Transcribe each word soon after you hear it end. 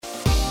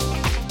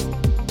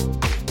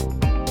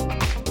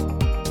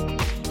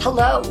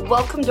Hello,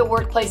 welcome to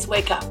Workplace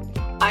Wake Up.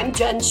 I'm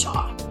Jen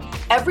Shaw.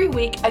 Every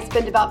week, I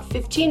spend about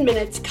 15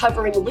 minutes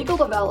covering legal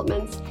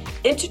developments,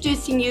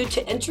 introducing you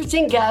to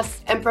interesting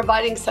guests, and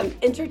providing some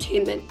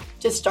entertainment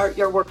to start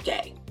your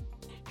workday.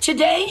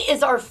 Today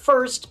is our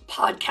first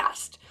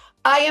podcast.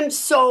 I am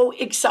so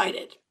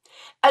excited.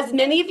 As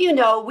many of you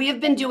know, we have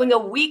been doing a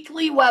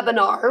weekly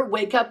webinar,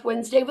 Wake Up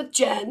Wednesday with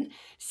Jen,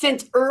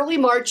 since early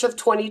March of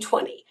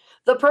 2020.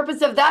 The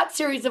purpose of that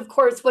series, of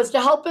course, was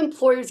to help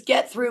employers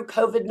get through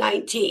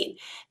COVID-19.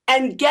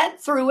 And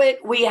get through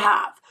it, we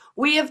have.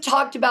 We have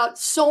talked about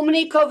so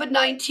many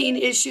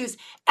COVID-19 issues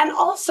and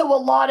also a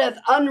lot of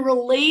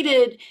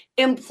unrelated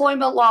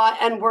employment law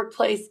and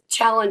workplace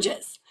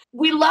challenges.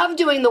 We love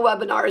doing the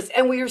webinars,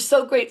 and we are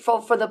so grateful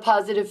for the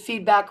positive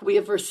feedback we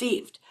have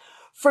received.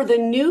 For the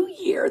new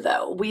year,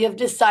 though, we have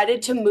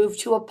decided to move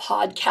to a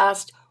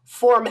podcast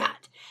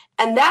format.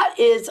 And that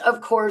is,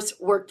 of course,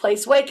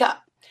 Workplace Wake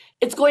Up.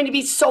 It's going to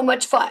be so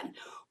much fun.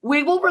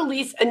 We will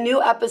release a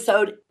new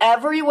episode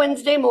every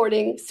Wednesday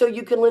morning so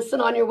you can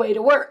listen on your way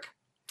to work.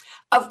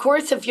 Of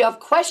course, if you have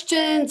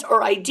questions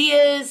or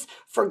ideas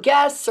for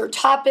guests or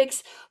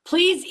topics,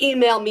 please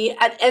email me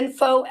at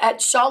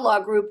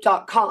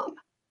info@shawlawgroup.com.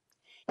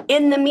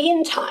 In the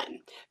meantime,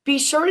 be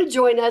sure to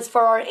join us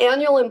for our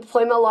annual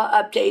employment law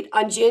update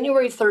on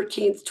January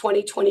 13th,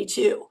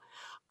 2022.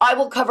 I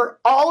will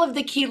cover all of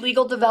the key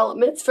legal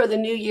developments for the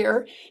new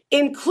year,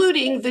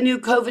 including the new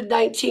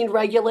COVID-19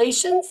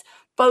 regulations,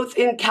 both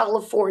in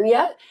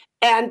California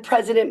and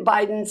President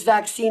Biden's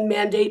vaccine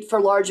mandate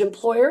for large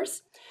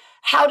employers,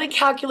 how to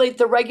calculate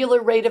the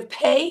regular rate of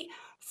pay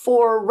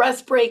for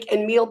rest break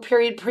and meal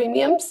period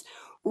premiums,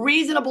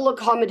 reasonable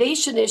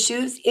accommodation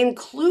issues,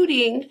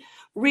 including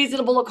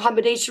reasonable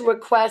accommodation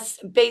requests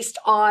based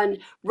on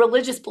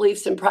religious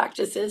beliefs and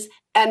practices,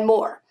 and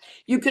more.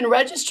 You can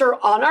register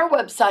on our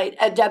website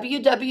at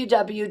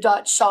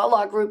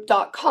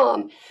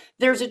www.shawlawgroup.com.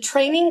 There's a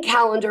training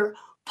calendar.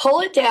 Pull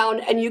it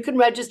down, and you can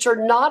register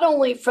not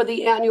only for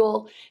the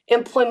annual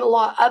employment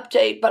law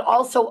update, but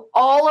also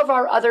all of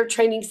our other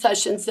training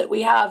sessions that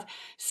we have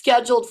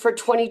scheduled for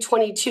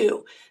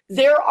 2022.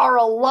 There are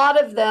a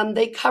lot of them.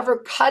 They cover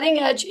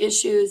cutting-edge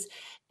issues,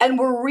 and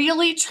we're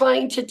really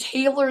trying to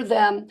tailor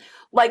them,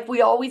 like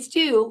we always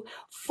do,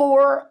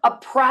 for a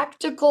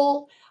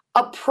practical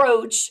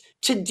approach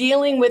to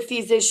dealing with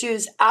these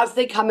issues as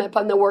they come up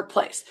in the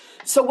workplace.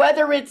 So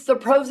whether it's the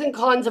pros and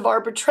cons of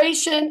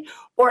arbitration,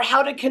 or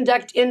how to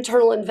conduct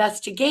internal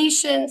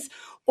investigations,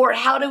 or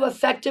how to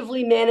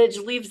effectively manage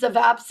leaves of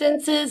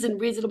absences and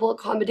reasonable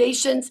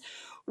accommodations,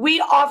 we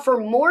offer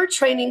more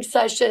training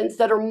sessions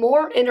that are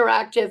more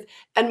interactive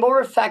and more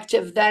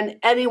effective than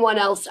anyone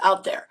else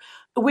out there.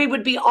 We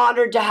would be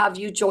honored to have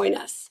you join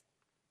us.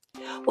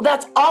 Well,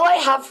 that's all I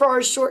have for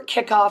our short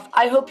kickoff.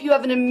 I hope you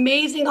have an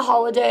amazing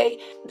holiday,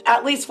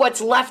 at least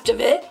what's left of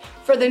it,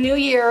 for the new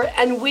year.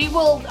 And we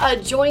will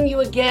join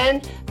you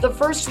again the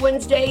first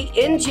Wednesday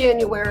in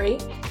January.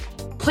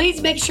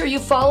 Please make sure you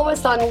follow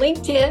us on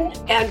LinkedIn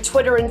and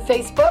Twitter and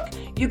Facebook.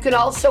 You can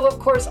also, of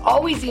course,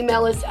 always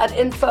email us at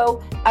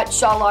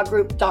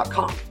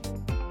info@shawlawgroup.com.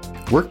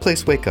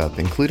 Workplace Wake Up,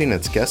 including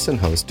its guests and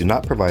hosts, do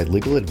not provide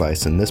legal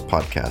advice in this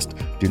podcast.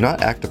 Do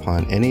not act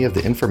upon any of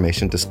the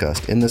information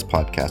discussed in this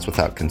podcast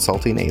without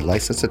consulting a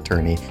licensed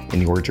attorney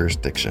in your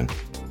jurisdiction.